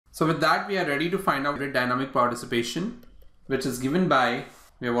So with that, we are ready to find out dynamic power dissipation, which is given by,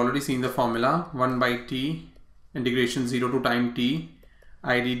 we have already seen the formula, 1 by T integration 0 to time T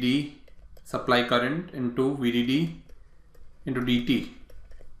IDD supply current into VDD into dt,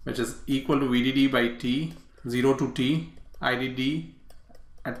 which is equal to VDD by T 0 to T IDD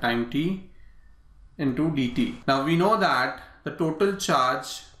at time T into dt. Now we know that the total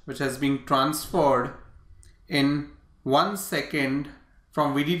charge which has been transferred in 1 second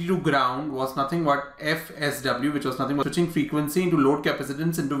from VDD to ground was nothing but FSW, which was nothing but switching frequency into load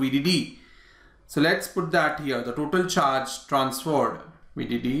capacitance into VDD. So let's put that here. The total charge transferred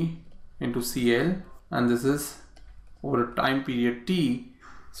VDD into CL, and this is over a time period T.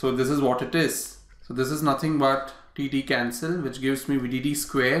 So this is what it is. So this is nothing but TT cancel, which gives me VDD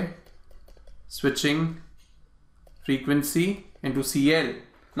square switching frequency into CL.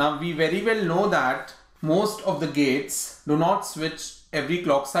 Now we very well know that most of the gates do not switch every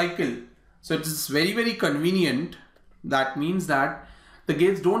clock cycle. So it is very convenient. That means that the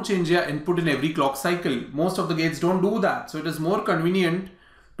gates don't change their input in every clock cycle. Most of the gates don't do that. So it is more convenient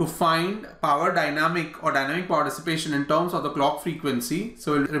to find power dynamic or dynamic power dissipation in terms of the clock frequency.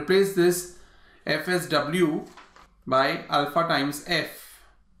 So we'll replace this FSW by alpha times F,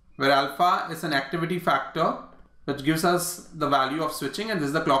 where alpha is an activity factor which gives us the value of switching, and this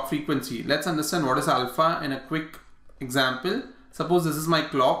is the clock frequency. Let's understand what is alpha in a quick example. Suppose this is my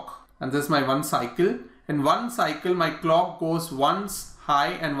clock and this is my 1 cycle. In 1 cycle, my clock goes once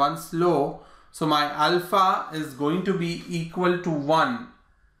high and once low. So my alpha is going to be equal to 1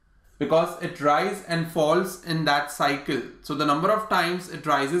 because it rises and falls in that cycle. So the number of times it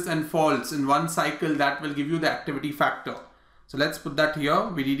rises and falls in 1 cycle, that will give you the activity factor. So let's put that here,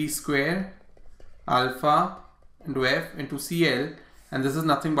 VDD square alpha into F into CL, and this is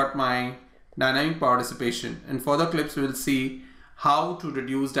nothing but my dynamic power dissipation. In further clips, we will see how to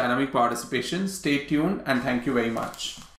reduce dynamic power dissipation. Stay tuned and thank you very much.